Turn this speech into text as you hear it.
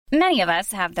Many of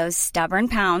us have those stubborn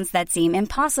pounds that seem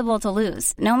impossible to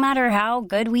lose, no matter how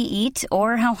good we eat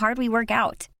or how hard we work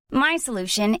out. My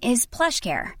solution is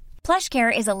PlushCare.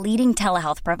 PlushCare is a leading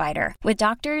telehealth provider with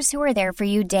doctors who are there for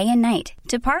you day and night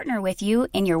to partner with you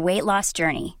in your weight loss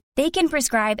journey. They can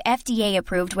prescribe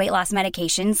FDA-approved weight loss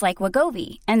medications like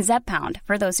Wegovy and Zepbound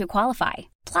for those who qualify.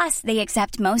 Plus, they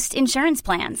accept most insurance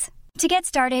plans. To get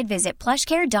started, visit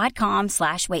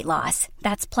plushcare.com/weightloss.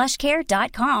 That's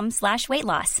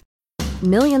plushcare.com/weightloss.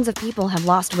 Millions of people have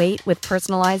lost weight with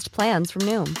personalized plans from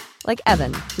Noom. Like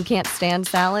Evan, who can't stand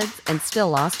salads and still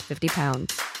lost 50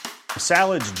 pounds.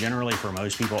 Salads generally for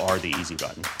most people are the easy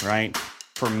button, right?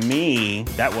 For me,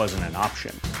 that wasn't an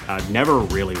option. I never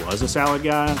really was a salad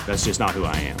guy. That's just not who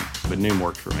I am. But Noom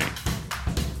worked for me.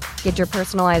 Get your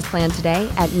personalized plan today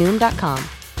at Noom.com.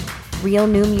 Real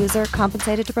Noom user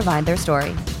compensated to provide their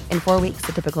story. In 4 weeks,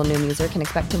 the typical Noom user can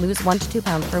expect to lose 1 to 2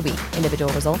 pounds per week.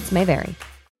 Individual results may vary.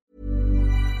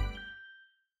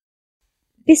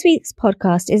 This week's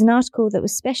podcast is an article that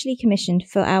was specially commissioned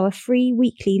for our free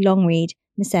weekly long read,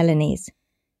 Miscellanies.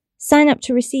 Sign up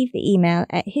to receive the email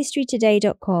at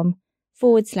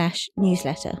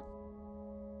historytoday.com/newsletter.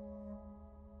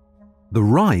 The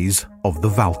rise of the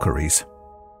Valkyries.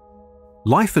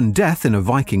 Life and death in a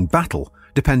Viking battle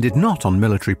depended not on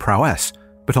military prowess,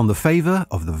 but on the favour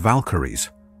of the Valkyries.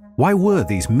 Why were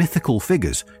these mythical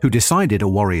figures who decided a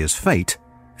warrior's fate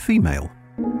female?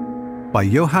 By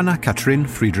Johanna Katrin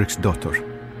Friedrichsdotter.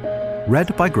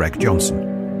 Read by Greg Johnson.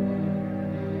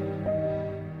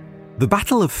 The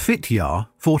Battle of Fitjar,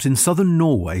 fought in southern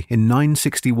Norway in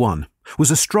 961, was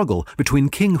a struggle between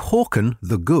King Haakon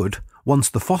the Good, once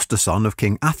the foster son of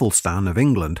King Athelstan of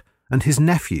England, and his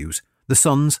nephews, the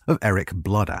sons of Eric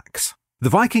Bloodaxe. The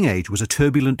Viking Age was a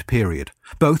turbulent period,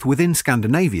 both within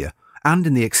Scandinavia and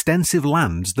in the extensive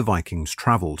lands the Vikings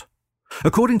travelled.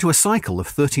 According to a cycle of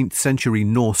 13th century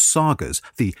Norse sagas,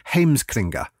 the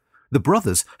Heimskringla, the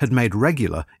brothers had made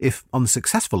regular, if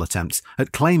unsuccessful, attempts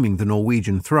at claiming the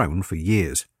Norwegian throne for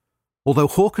years. Although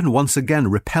Haakon once again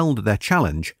repelled their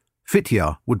challenge,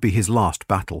 Fitjar would be his last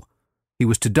battle. He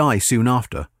was to die soon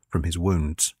after from his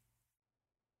wounds.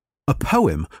 A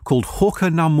poem called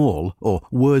Håkonarmál, or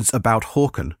Words About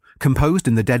Haakon, composed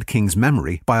in the dead king's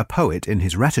memory by a poet in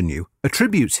his retinue,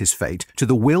 attributes his fate to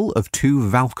the will of 2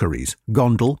 Valkyries,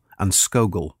 Gondel and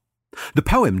Skogul. The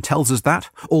poem tells us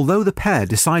that, although the pair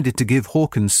decided to give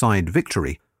Haakon's side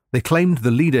victory, they claimed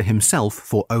the leader himself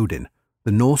for Odin,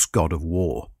 the Norse god of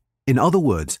war. In other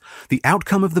words, the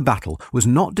outcome of the battle was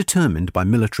not determined by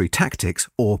military tactics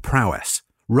or prowess.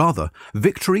 Rather,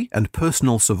 victory and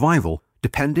personal survival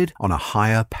depended on a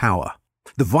higher power.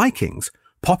 The Vikings,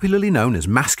 popularly known as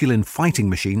masculine fighting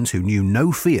machines who knew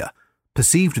no fear,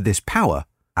 perceived this power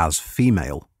as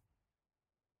female.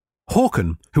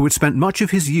 Haakon, who had spent much of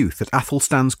his youth at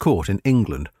Athelstan's court in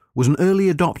England, was an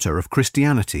early adopter of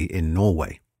Christianity in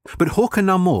Norway. But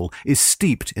Håkonarmál is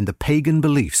steeped in the pagan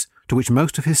beliefs to which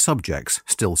most of his subjects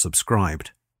still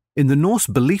subscribed. In the Norse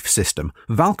belief system,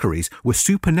 Valkyries were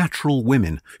supernatural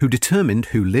women who determined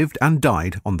who lived and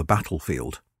died on the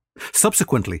battlefield.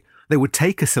 Subsequently, they would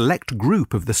take a select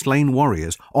group of the slain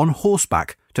warriors on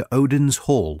horseback to Odin's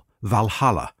hall,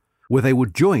 Valhalla, where they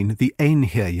would join the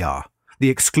Einherjar, the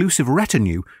exclusive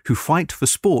retinue who fight for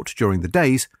sport during the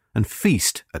days and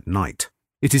feast at night.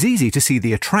 It is easy to see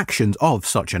the attractions of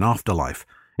such an afterlife,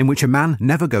 in which a man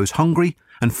never goes hungry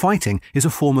and fighting is a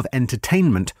form of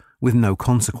entertainment with no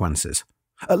consequences,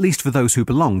 at least for those who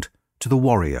belonged to the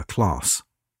warrior class.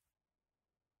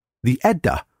 The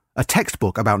Edda, a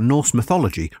textbook about Norse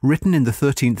mythology written in the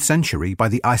 13th century by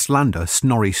the Icelander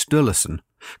Snorri Sturluson,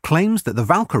 claims that the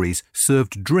Valkyries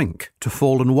served drink to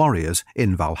fallen warriors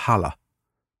in Valhalla.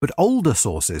 But older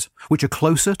sources, which are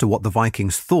closer to what the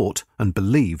Vikings thought and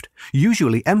believed,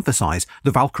 usually emphasize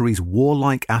the Valkyries'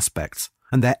 warlike aspects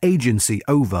and their agency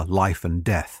over life and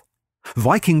death.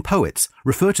 Viking poets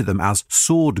refer to them as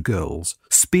sword girls,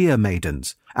 spear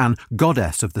maidens, and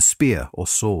goddess of the spear or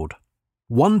sword.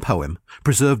 One poem,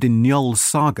 preserved in Njol's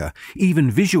saga,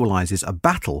 even visualizes a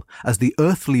battle as the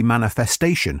earthly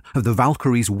manifestation of the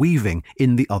Valkyries weaving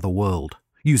in the other world,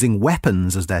 using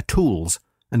weapons as their tools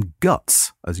and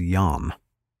guts as yarn.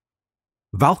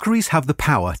 Valkyries have the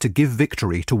power to give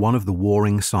victory to one of the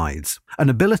warring sides, an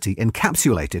ability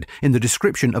encapsulated in the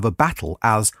description of a battle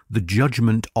as the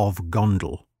Judgment of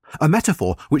Gondel, a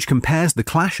metaphor which compares the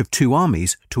clash of 2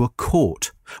 armies to a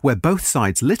court, where both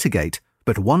sides litigate,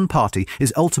 but one party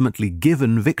is ultimately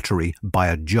given victory by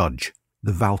a judge,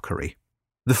 the Valkyrie.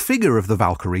 The figure of the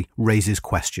Valkyrie raises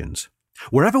questions.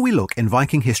 Wherever we look in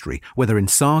Viking history, whether in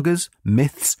sagas,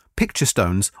 myths, picture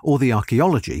stones or the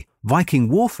archaeology, Viking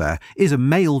warfare is a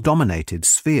male-dominated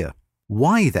sphere.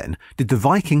 Why, then, did the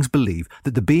Vikings believe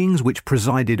that the beings which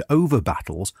presided over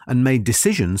battles and made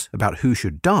decisions about who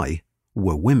should die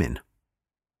were women?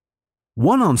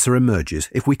 One answer emerges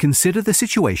if we consider the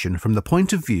situation from the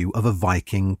point of view of a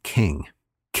Viking king.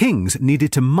 Kings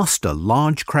needed to muster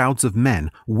large crowds of men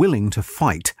willing to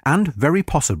fight and very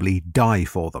possibly die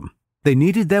for them. They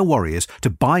needed their warriors to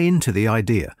buy into the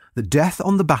idea that death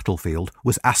on the battlefield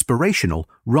was aspirational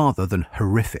rather than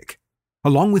horrific.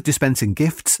 Along with dispensing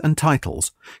gifts and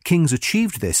titles, kings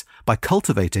achieved this by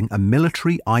cultivating a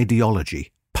military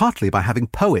ideology, partly by having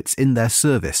poets in their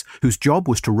service whose job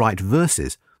was to write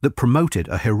verses that promoted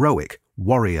a heroic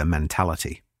warrior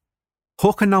mentality.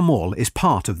 Håkon Namor is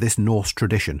part of this Norse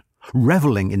tradition,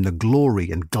 reveling in the glory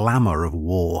and glamour of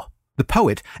war. The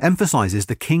poet emphasizes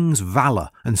the king's valor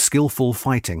and skillful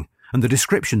fighting, and the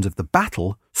descriptions of the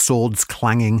battle, swords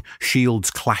clanging, shields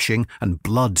clashing, and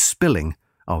blood spilling,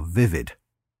 are vivid.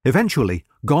 Eventually,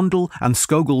 Gondel and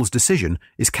Skogul's decision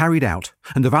is carried out,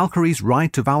 and the Valkyries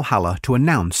ride to Valhalla to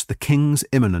announce the king's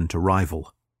imminent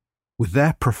arrival. With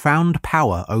their profound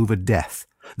power over death,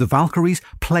 the Valkyries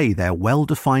play their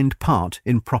well-defined part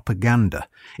in propaganda,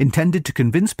 intended to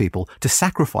convince people to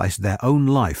sacrifice their own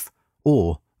life,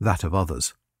 or that of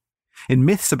others. In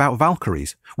myths about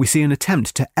Valkyries, we see an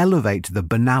attempt to elevate the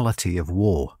banality of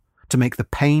war, to make the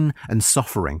pain and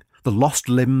suffering, the lost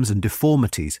limbs and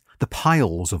deformities, the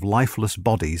piles of lifeless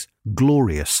bodies,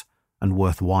 glorious and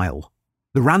worthwhile.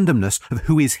 The randomness of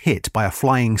who is hit by a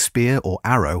flying spear or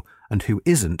arrow and who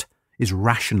isn't is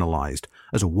rationalized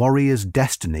as a warrior's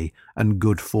destiny and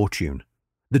good fortune,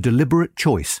 the deliberate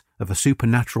choice of a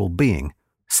supernatural being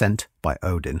sent by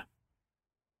Odin.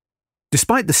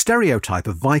 Despite the stereotype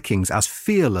of Vikings as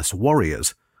fearless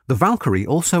warriors, the Valkyrie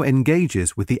also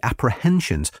engages with the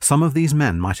apprehensions some of these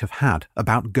men might have had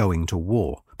about going to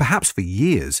war, perhaps for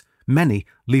years, many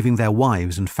leaving their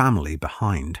wives and family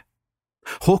behind.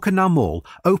 Håkon Namor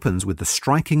opens with the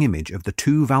striking image of the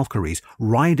two Valkyries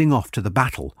riding off to the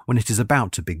battle when it is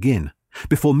about to begin,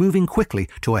 before moving quickly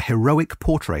to a heroic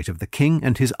portrait of the king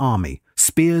and his army,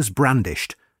 spears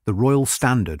brandished, the royal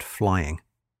standard flying.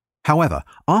 However,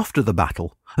 after the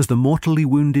battle, as the mortally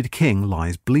wounded king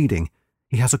lies bleeding,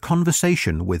 he has a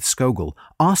conversation with Skogul,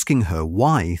 asking her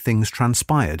why things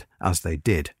transpired as they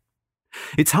did.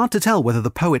 It's hard to tell whether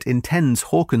the poet intends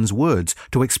Håkon's words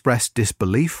to express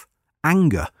disbelief,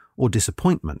 anger, or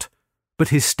disappointment, but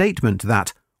his statement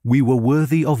that "we were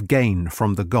worthy of gain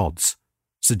from the gods"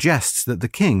 suggests that the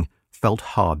king felt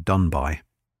hard done by.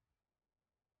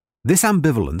 This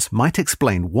ambivalence might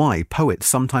explain why poets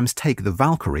sometimes take the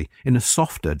Valkyrie in a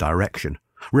softer direction,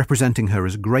 representing her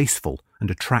as graceful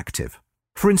and attractive.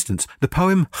 For instance, the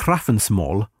poem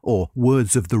Hrafnsmál, or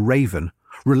Words of the Raven,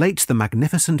 relates the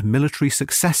magnificent military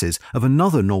successes of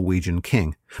another Norwegian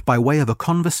king by way of a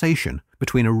conversation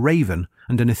between a raven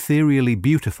and an ethereally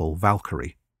beautiful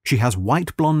Valkyrie. She has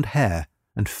white blonde hair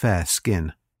and fair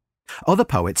skin. Other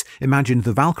poets imagined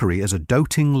the Valkyrie as a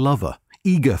doting lover,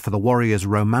 eager for the warrior's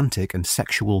romantic and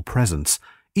sexual presence,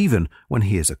 even when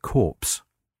he is a corpse.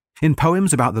 In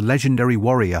poems about the legendary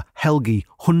warrior Helgi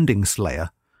Hundingsslayer,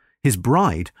 his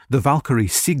bride, the Valkyrie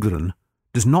Sigrun,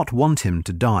 does not want him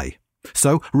to die.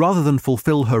 So, rather than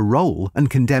fulfill her role and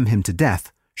condemn him to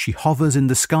death, she hovers in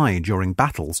the sky during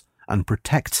battles and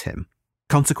protects him.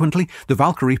 Consequently, the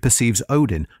Valkyrie perceives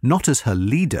Odin not as her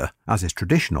leader, as is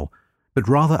traditional, but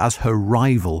rather as her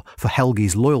rival for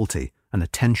Helgi's loyalty and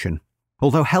attention.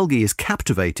 Although Helgi is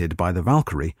captivated by the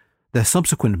Valkyrie, their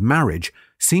subsequent marriage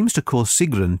seems to cause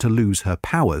Sigrun to lose her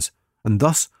powers, and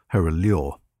thus her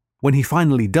allure. When he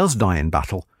finally does die in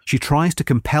battle, she tries to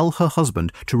compel her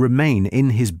husband to remain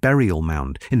in his burial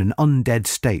mound in an undead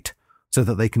state, so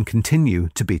that they can continue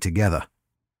to be together.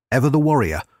 Ever the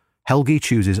warrior, Helgi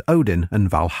chooses Odin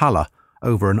and Valhalla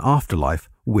over an afterlife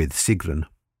with Sigrun.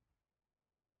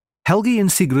 Helgi and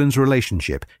Sigrun's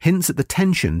relationship hints at the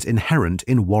tensions inherent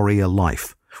in warrior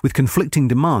life, with conflicting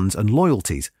demands and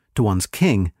loyalties to one's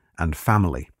king and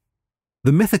family.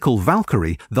 The mythical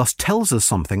Valkyrie thus tells us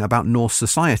something about Norse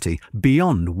society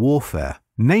beyond warfare,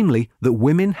 namely that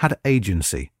women had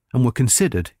agency and were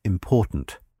considered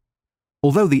important.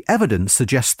 Although the evidence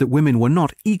suggests that women were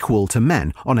not equal to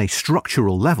men on a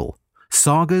structural level,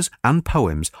 sagas and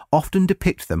poems often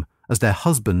depict them as their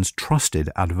husbands' trusted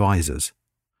advisors.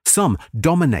 Some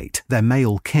dominate their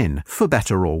male kin, for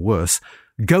better or worse,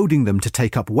 goading them to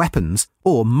take up weapons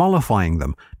or mollifying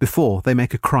them before they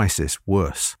make a crisis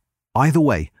worse. Either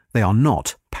way, they are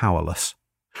not powerless.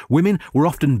 Women were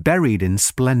often buried in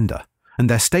splendour, and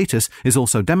their status is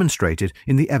also demonstrated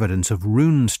in the evidence of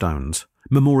rune stones,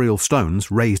 memorial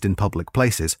stones raised in public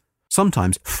places,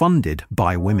 sometimes funded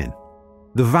by women.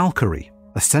 The Valkyrie,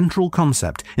 a central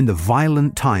concept in the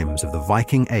violent times of the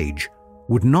Viking Age,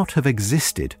 would not have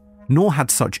existed, nor had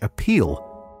such appeal,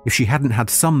 if she hadn't had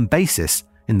some basis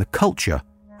in the culture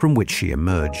from which she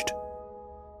emerged.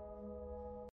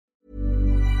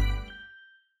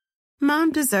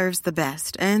 Mom deserves the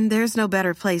best, and there's no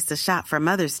better place to shop for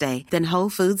Mother's Day than Whole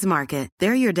Foods Market.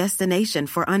 They're your destination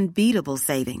for unbeatable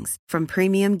savings, from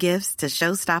premium gifts to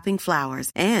show-stopping flowers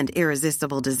and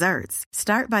irresistible desserts.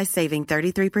 Start by saving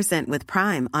 33% with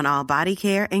Prime on all body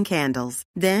care and candles.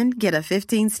 Then get a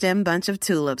 15-stem bunch of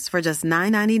tulips for just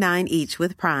 $9.99 each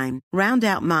with Prime. Round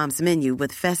out Mom's menu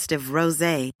with festive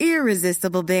rosé,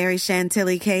 irresistible berry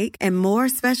chantilly cake, and more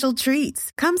special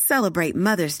treats. Come celebrate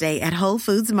Mother's Day at Whole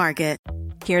Foods Market.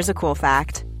 Here's a cool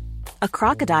fact. A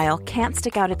crocodile can't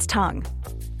stick out its tongue.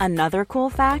 Another cool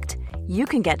fact, you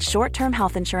can get short-term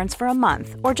health insurance for a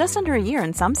month or just under a year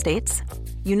in some states.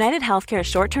 United Healthcare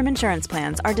short-term insurance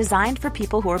plans are designed for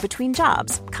people who are between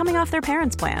jobs, coming off their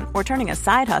parents' plan, or turning a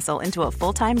side hustle into a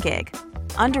full-time gig.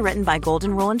 Underwritten by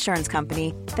Golden Rule Insurance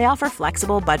Company, they offer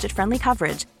flexible, budget-friendly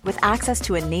coverage with access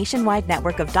to a nationwide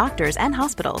network of doctors and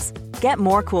hospitals. Get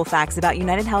more cool facts about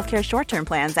United Healthcare short-term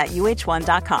plans at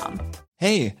uh1.com.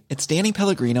 Hey, it's Danny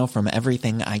Pellegrino from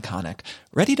Everything Iconic.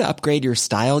 Ready to upgrade your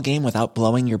style game without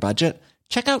blowing your budget?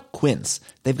 Check out Quince.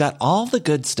 They've got all the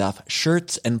good stuff,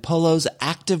 shirts and polos,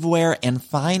 activewear, and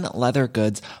fine leather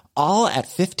goods, all at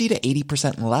 50 to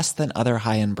 80% less than other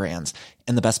high-end brands.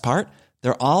 And the best part?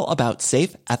 They're all about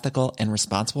safe, ethical, and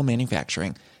responsible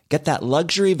manufacturing. Get that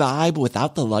luxury vibe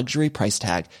without the luxury price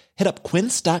tag. Hit up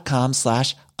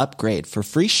quince.com/upgrade for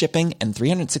free shipping and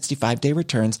 365-day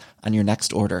returns on your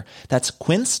next order. That's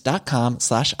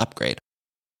quince.com/upgrade.